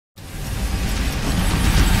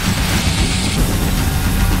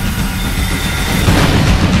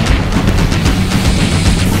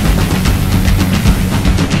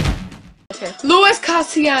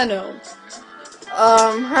Cassiano.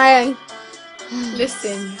 Hi.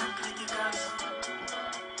 Listen.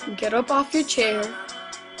 Get up off your chair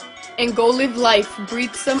and go live life.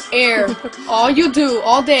 Breathe some air. All you do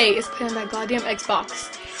all day is play on that goddamn Xbox.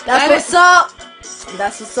 That's what's up.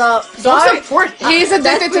 That's what's up. Don't support. He's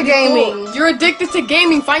addicted to gaming. You're addicted to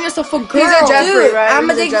gaming. Find yourself a girl. He's a Jeffrey, Dude, right? I'm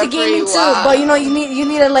addicted to gaming too, but you know you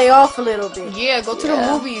need to lay off a little bit. Yeah, go to the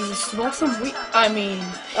movies, smoke some weed. I mean,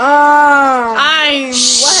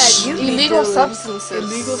 what have you been illegal doing? substances.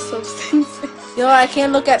 Illegal substances. Yo, I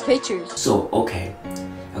can't look at pictures. So okay.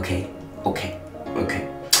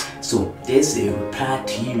 So this is a reply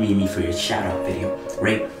to you, Mimi, for your shout out video,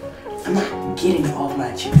 right? I'm not getting off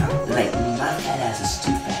my chair. Like, my fat ass is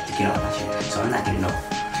too fat to get off my chair, so I'm not getting off.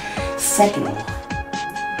 Second of all,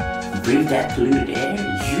 breathe that polluted air.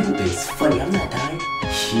 You is funny. I'm not dying.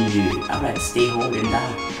 Shit, I'd rather stay home than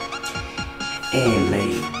die. And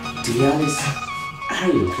like, to be honest, I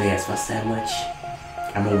don't even play Xbox that much.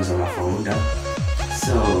 I'm always on my phone though.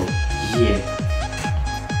 So yeah,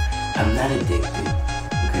 I'm not addicted.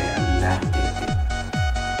 Okay, I'm not addicted.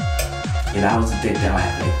 If I was addicted, I would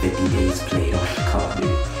have like 50 days played on Call of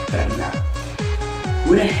Duty, but I'm not.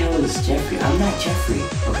 Who the hell is Jeffrey? I'm not Jeffrey,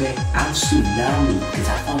 okay? I'm Tsunami, because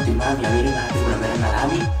I fought the mommy. I made him happy when I met him at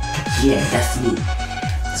Lobby. Yeah, that's me.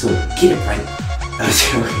 So get it right. I'm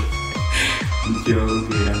joking. I'm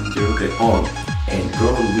joking. Oh, and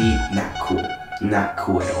growing weed, not cool. Not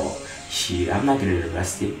cool at all. Shit, I'm not getting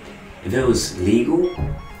arrested. If it was legal,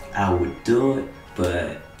 I would do it,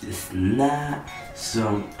 but it's not.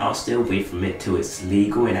 So I'll still wait for it till it's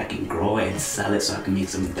legal and I can grow it and sell it so I can make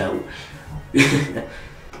some dough.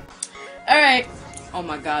 Alright. Oh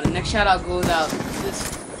my god, the next shout out goes out to this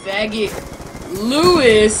faggot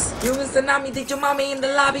Lewis. HumanTSUNAMI, did your mommy in the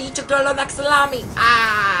lobby eat your girl on like salami?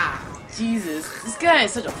 Ah! Jesus, this guy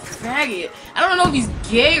is such a faggot. I don't know if he's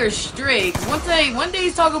gay or straight. One day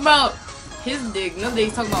he's talking about his dick, another day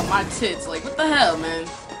he's talking about my tits. Like, what the hell, man?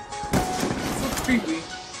 It's so creepy.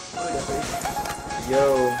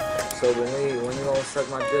 Yo, so when you gonna suck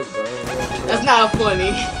my dick, bro? That's not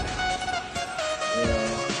funny. You know,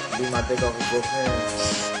 beat my dick off with both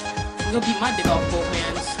hands. I'm gonna beat my dick off with both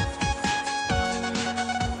hands.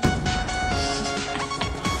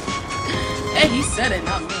 Hey, he said it,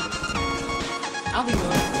 not me. I don't think so.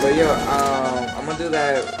 But yo, I'm gonna do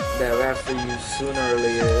that rap for you sooner or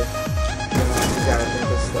later. You know, I just gotta think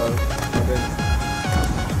of stuff. I've been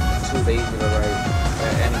too lazy to write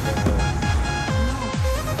anything.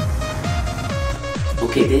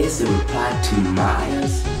 Okay, this is a reply to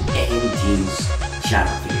Maya's and Jean's shout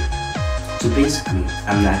out video. So basically,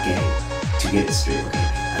 I'm not gay. To get it straight, okay?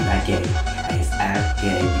 I'm not gay. I just act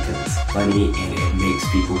gay because it's funny and it makes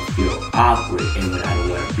people feel awkward, and when I don't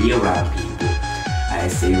want to be around people, I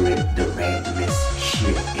say the randomest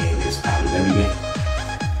shit and it's probably very gay.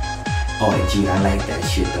 Oh, and Gene, I like that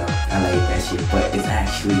shit though. I like that shit, but it's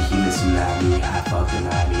actually HumanTSUNAMI. I fucking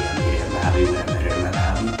lobby. I'm here in lobby when I met her in my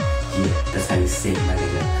lobby. Yeah, that's how you say it, my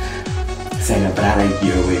nigga. Say that, but I like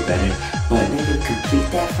your way better. But nigga, complete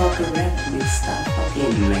that fucking rap and stop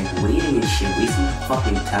fucking like waiting and shit, wasting my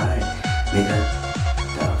fucking time, nigga.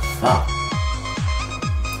 The fuck.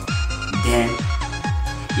 Then,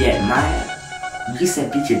 yeah, Maya, you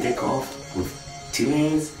said beat your dick off with 2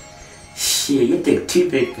 hands. Shit, your dick too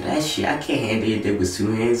big for that shit. I can't handle your dick with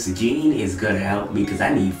 2 hands. Gene is gonna help me because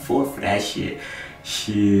I need 4 for that shit.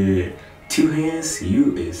 Shit. 2 hands,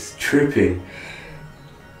 you is tripping.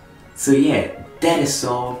 So yeah, that is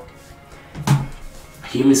all.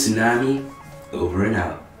 HumanTSUNAMI, over and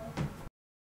out.